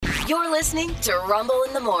You're listening to Rumble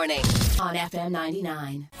in the Morning on FM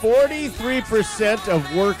 99. 43%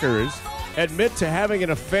 of workers admit to having an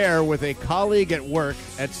affair with a colleague at work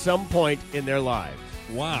at some point in their lives.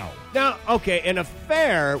 Wow. Now, okay, an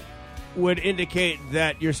affair would indicate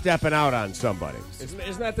that you're stepping out on somebody.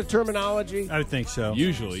 Isn't that the terminology? I would think so.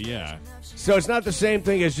 Usually, yeah. So it's not the same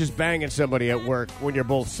thing as just banging somebody at work when you're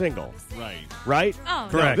both single, Right. right? Oh,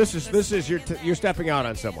 Correct. No, this is you're stepping out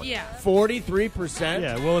on someone. Yeah. 43%.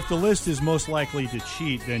 Yeah, well, if the list is most likely to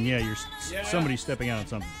cheat, then Yeah. somebody's stepping out on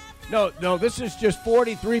something. No, this is just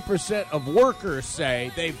 43% of workers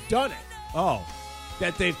say they've done it. Oh,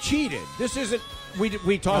 That they've cheated. This isn't. We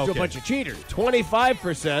talked to a Okay. bunch of cheaters.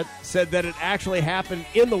 25% said that it actually happened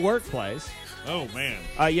in the workplace. Oh, man.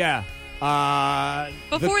 Yeah.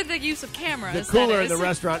 Before the use of cameras. The cooler that in the is.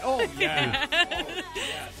 restaurant. Oh, yeah.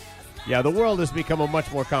 Yeah, the world has become a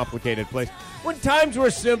much more complicated place. When times were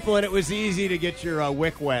simple and it was easy to get your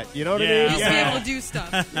wick wet, you know what I Yeah. mean? Used to be able to do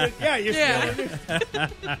stuff. Yeah, you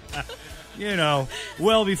Yeah.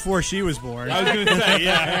 well before she was born. I was going to say,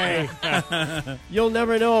 yeah. Hey, you'll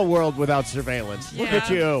never know a world without surveillance. Look at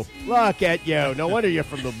you. Look at you. No wonder you're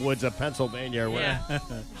from the woods of Pennsylvania. Yeah.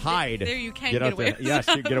 Hide. There you can Get get out away there. with Yes,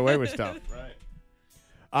 you get away with stuff.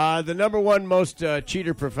 Right. The number one most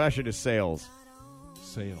cheater profession is sales.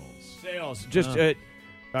 Sales. Just,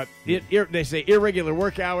 they say irregular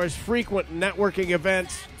work hours, frequent networking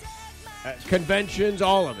events, conventions,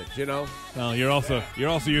 all of it, you know? Well, you're also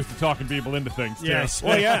used to talking people into things, too. Yes.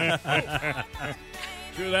 Well, yeah.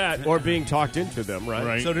 True that. Or being talked into them, right?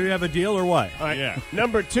 Right. So do we have a deal or what? All right. Yeah.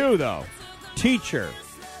 Number two, though, teacher.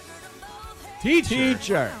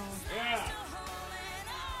 Teacher.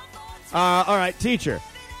 All right, teacher.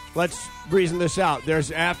 Let's reason this out. There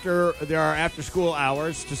are after-school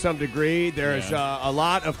hours to some degree. There's a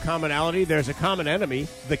lot of commonality. There's a common enemy,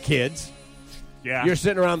 the kids. Yeah. You're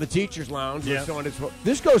sitting around the teacher's lounge. Yeah. With so on and so.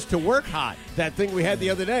 This goes to work hot. That thing we had the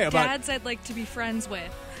other day about. Dads I'd like to be friends with.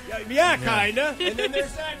 Yeah, kinda. And then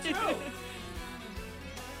there's that too.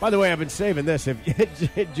 By the way, I've been saving this.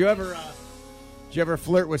 Did you ever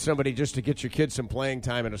flirt with somebody just to get your kids some playing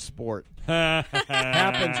time in a sport?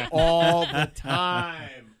 Happens all the time.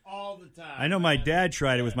 All the time. I know my dad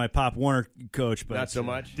tried it with my Pop Warner coach, but Not so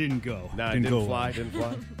much? Didn't go. No, didn't go fly. well. Didn't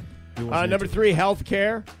fly. He wasn't Number into 3, health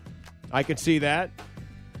care. I can see that.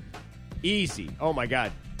 Easy. Oh, my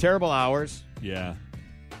God. Terrible hours. Yeah.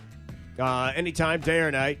 Anytime, day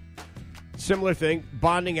or night. Similar thing.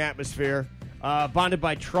 Bonding atmosphere. Bonded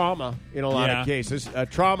by trauma in a lot of cases.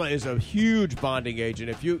 Trauma is a huge bonding agent.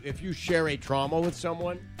 If you share a trauma with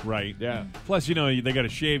someone, Right. Yeah. Plus, they got to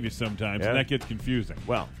shave you sometimes, Yeah. and that gets confusing.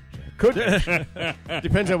 well, could be.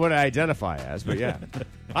 Depends on what I identify as, but yeah.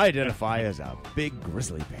 I identify as a big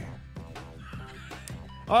grizzly bear.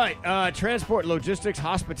 All right, transport, logistics,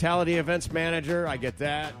 hospitality, events manager. I get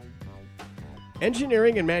that.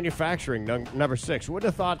 Engineering and manufacturing, number 6. Wouldn't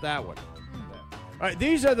have thought that one. All right,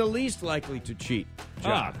 these are the least likely to cheat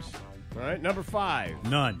jobs. All right, number 5.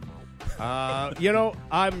 None.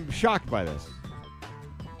 I'm shocked by this.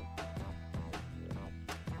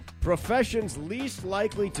 Professions least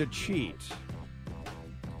likely to cheat.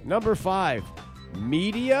 Number 5,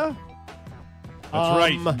 media. That's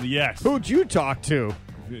right. Yes. Who'd you talk to?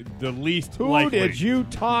 The least Who likely. did you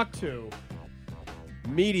talk to?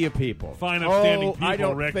 Media people. Fine, upstanding people, I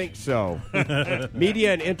don't Rick. think so.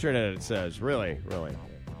 Media and internet, it says. Really.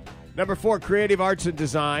 Number 4, creative arts and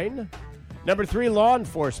design. Number 3, law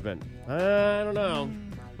enforcement. I don't know.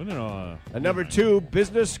 And number 2,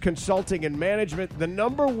 business, consulting, and management. The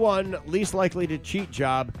number 1 least likely to cheat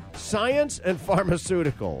job, science and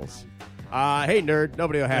pharmaceuticals. Hey, nerd,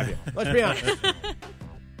 nobody will have you. Let's be honest.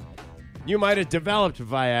 You might have developed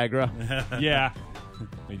Viagra. Yeah.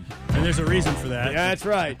 And there's a reason for that. Yeah, that's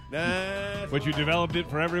right. But you developed it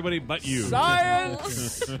for everybody but you.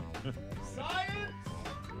 Science!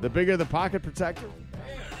 The bigger the pocket protector?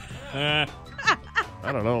 I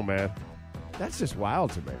don't know, man. That's just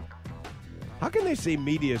wild to me. How can they say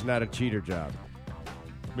media is not a cheater job?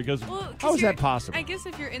 Because How is that possible? I guess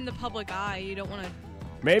if you're in the public eye, you don't want to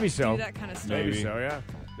Maybe so. do that kind of stuff. Maybe Maybe. so, yeah.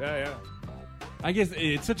 Yeah. I guess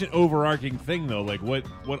it's such an overarching thing, though. Like, what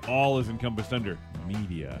all is encompassed under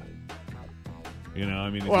media?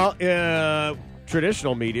 Well,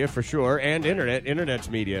 traditional media for sure, and internet. Internet's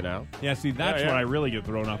media now. Yeah, see, that's Yeah. where I really get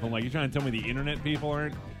thrown off. I'm like, you're trying to tell me the internet people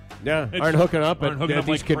aren't? Yeah, It's- aren't hooking up aren't at hooking up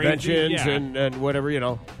these like crazy? conventions Yeah. and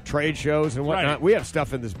whatever, trade shows and whatnot. Right. We have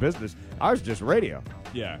stuff in this business. Ours is just radio,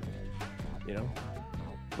 Yeah.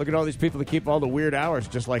 Look at all these people that keep all the weird hours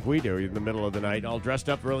just like we do in the middle of the night, all dressed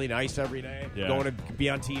up really nice every day, Yeah. going to be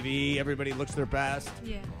on TV. Everybody looks their best.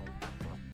 Yeah.